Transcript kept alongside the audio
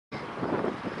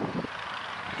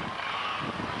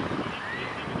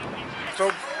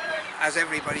club, as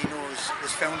everybody knows,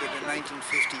 was founded in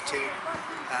 1952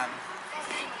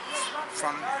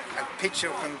 from a pitch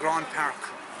up in Graun Park.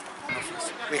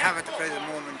 We have at the present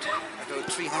moment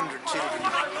about 300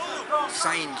 children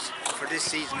signed for this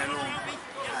season alone.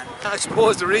 And I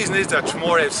suppose the reason is that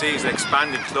Tramore AFC is an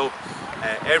expanding club.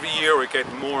 Every year we're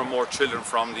getting more and more children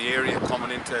from the area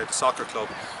coming into the soccer club.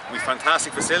 We have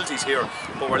fantastic facilities here,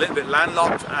 but we're a little bit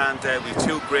landlocked, and we have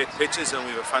 2 great pitches and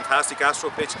we have a fantastic Astro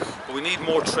pitch, but we need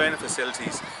more training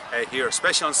facilities here,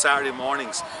 especially on Saturday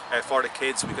mornings for the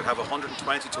kids. We could have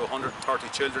 120 to 130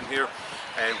 children here.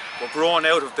 We're growing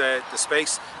out of the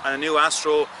space, and a new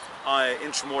Astro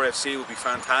in Tramore FC will be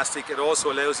fantastic. It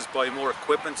also allows us to buy more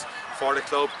equipment for the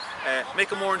club,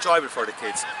 make it more enjoyable for the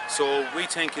kids. So we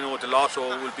think, the Lotto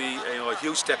will be a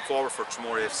huge step forward for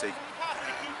Tramore AFC.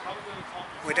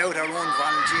 Without our own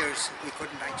volunteers, we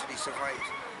couldn't actually survive.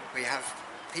 We have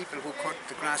people who cut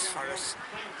the grass for us,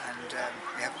 and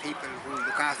we have people who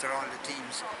look after all the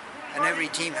teams. And every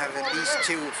team have at least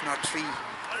 2, if not 3,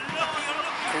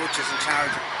 coaches in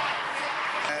charge.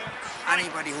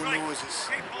 Anybody who knows us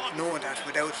know that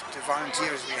without the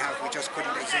volunteers we have, we just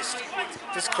couldn't exist.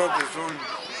 This club is run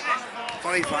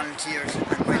by volunteers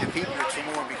and by the people at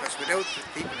Tramore, because without the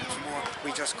people at Tramore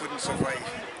we just couldn't survive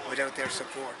without their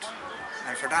support.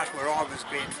 And for that we're always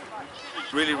grateful.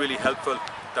 Really, really helpful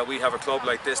that we have a club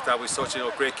like this, that we've such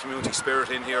a great community spirit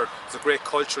in here. There's a great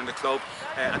culture in the club,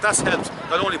 and that's helped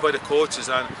not only by the coaches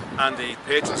and the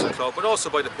patrons of the club, but also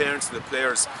by the parents and the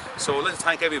players. So let's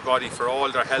thank everybody for all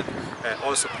their help,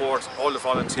 all the support, all the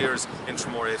volunteers in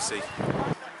Tramore AFC.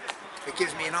 It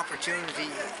gives me an opportunity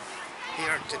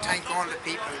here to thank all the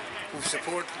people who've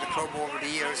supported the club over the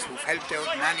years, who've helped out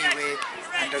in any way,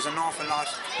 and there's an awful lot.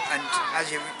 And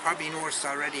as you've probably noticed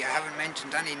already, I haven't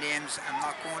mentioned any names, I'm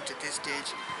not going to this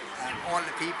stage. All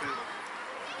the people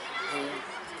who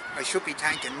I should be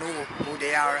thanking know who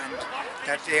they are, and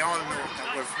that they all know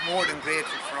that we're more than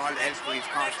grateful for all the help we've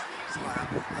got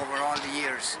over all the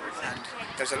years. And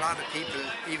there's a lot of people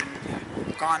even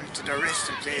gone to their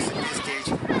resting place at this stage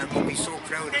and will be so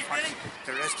proud of what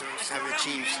the rest of us have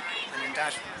achieved. And in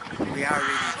that we are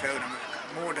really proud, and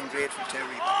we're more than grateful to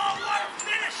everybody.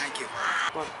 Thank you.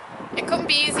 It couldn't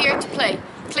be easier to play.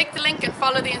 Click the link and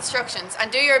follow the instructions,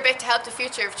 and do your bit to help the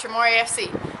future of Tramore AFC.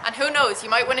 And who knows, you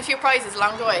might win a few prizes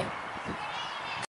along the way.